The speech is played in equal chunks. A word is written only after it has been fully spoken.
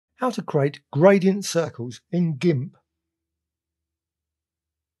How to create gradient circles in GIMP.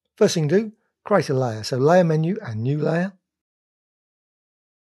 First thing to do, create a layer. So layer menu and new layer.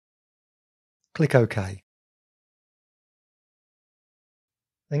 Click OK.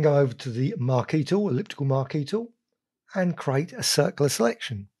 Then go over to the marquee tool, elliptical marquee tool, and create a circular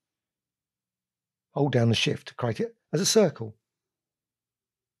selection. Hold down the shift to create it as a circle.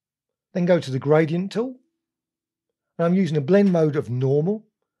 Then go to the gradient tool. And I'm using a blend mode of normal.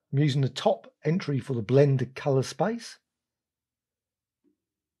 I'm using the top entry for the blend color space.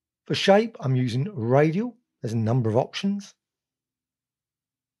 For shape, I'm using radial. There's a number of options.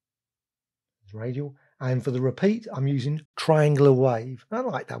 There's radial. And for the repeat, I'm using triangular wave. I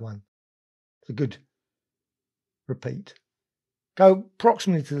like that one. It's a good repeat. Go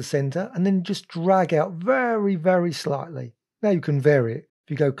approximately to the center and then just drag out very, very slightly. Now you can vary it.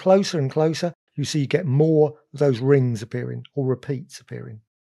 If you go closer and closer, you see you get more of those rings appearing or repeats appearing.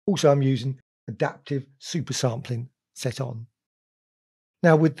 Also, I'm using adaptive super sampling set on.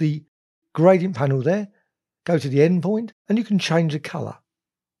 Now with the gradient panel there, go to the endpoint and you can change the color.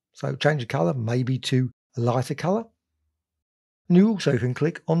 So change the color maybe to a lighter color. And you also can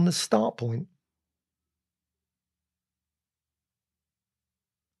click on the start point.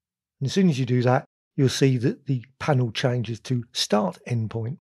 And as soon as you do that, you'll see that the panel changes to start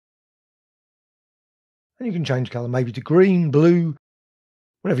endpoint. And you can change color maybe to green, blue,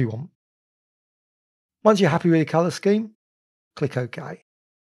 whatever you want. Once you're happy with your color scheme, click OK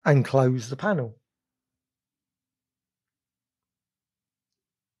and close the panel.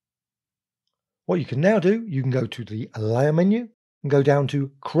 What you can now do, you can go to the layer menu and go down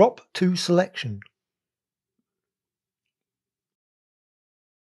to crop to selection.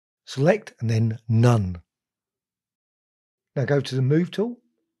 Select and then none. Now go to the move tool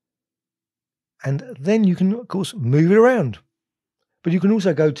and then you can of course move it around. But you can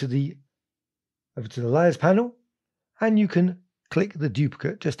also go to over to the layers panel and you can click the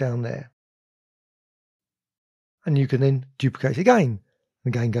duplicate just down there. And you can then duplicate again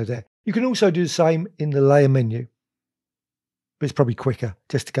and again go there. You can also do the same in the layer menu. But it's probably quicker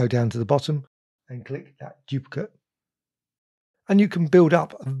just to go down to the bottom and click that duplicate. And you can build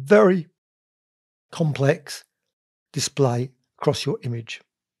up a very complex display across your image.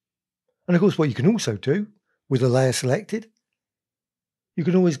 And of course, what you can also do with the layer selected, you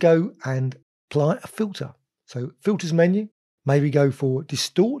can always go and apply a filter. So filters menu, maybe go for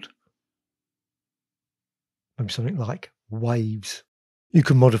distort, maybe something like waves. You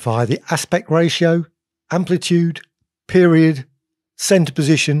can modify the aspect ratio, amplitude, period, center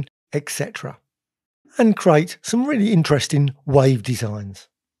position, etc. and create some really interesting wave designs.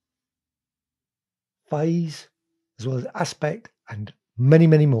 Phase, as well as aspect, and many,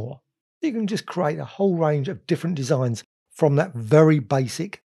 many more. You can just create a whole range of different designs from that very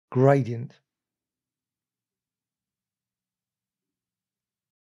basic gradient.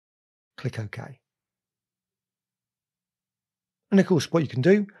 Click OK. And of course, what you can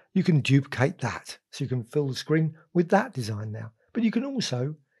do, you can duplicate that. So you can fill the screen with that design now. But you can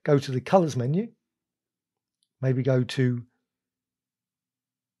also go to the colors menu, maybe go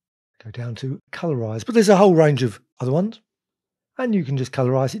down to Colorise. But there's a whole range of other ones. And you can just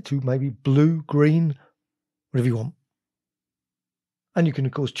colorize it to maybe blue, green, whatever you want. And you can,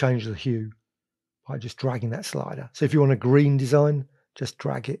 of course, change the hue by just dragging that slider. So if you want a green design, just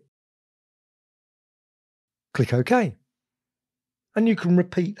drag it. Click OK. And you can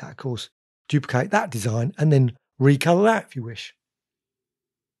repeat that, of course, duplicate that design and then recolor that if you wish.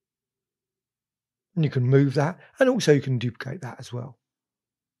 And you can move that and also you can duplicate that as well.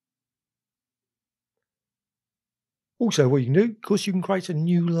 Also, what you can do, of course, you can create a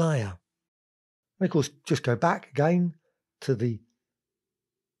new layer. And of course, just go back again to the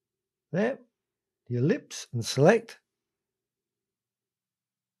ellipse and select,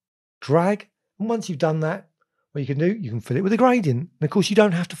 drag. And once you've done that, what you can do, you can fill it with a gradient. And of course, you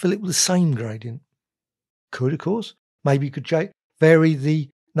don't have to fill it with the same gradient. Could, of course, maybe you could vary the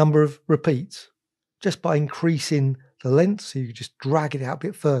number of repeats just by increasing the length. So you could just drag it out a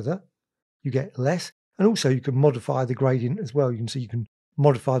bit further. You get less. And also you can modify the gradient as well. You can see you can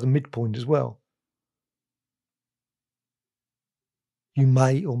modify the midpoint as well. You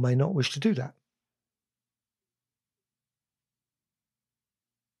may or may not wish to do that.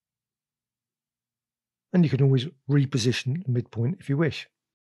 And you can always reposition the midpoint if you wish.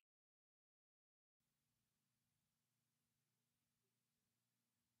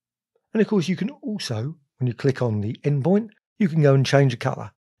 And of course, you can also, when you click on the endpoint, you can go and change the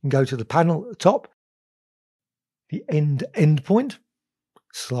color and go to the panel at the top, the end point,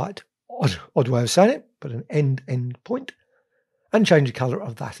 slight odd way of saying it, but an end point. and change the colour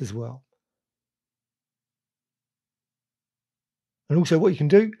of that as well. And also what you can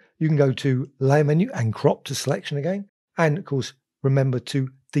do, you can go to Layer menu and crop to selection again. And of course, remember to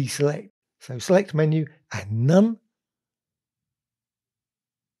deselect. So select menu and none.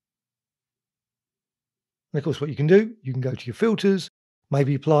 And of course, what you can do, you can go to your filters,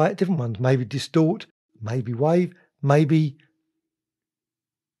 maybe apply different ones, maybe distort, maybe wave, maybe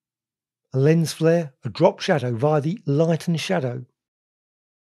a lens flare, a drop shadow via the lighten shadow.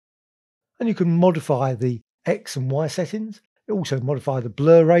 And you can modify the X and Y settings. Also modify the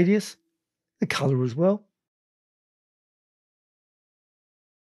blur radius, the colour as well,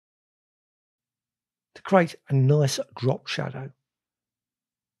 to create a nice drop shadow.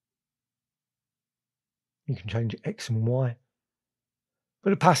 You can change X and Y,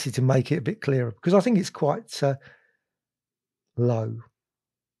 but opacity to make it a bit clearer because I think it's quite low.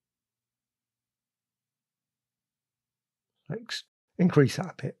 Let's increase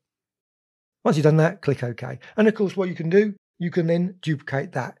that a bit. Once you've done that, click OK. And of course, what you can do, you can then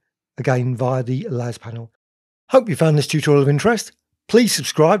duplicate that again via the Layers panel. Hope you found this tutorial of interest. Please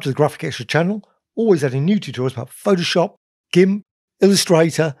subscribe to the Graphic Extra channel, always adding new tutorials about Photoshop, GIMP,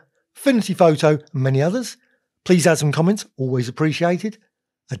 Illustrator, Affinity Photo, and many others. Please add some comments, always appreciated.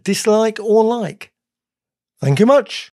 A dislike or like. Thank you much.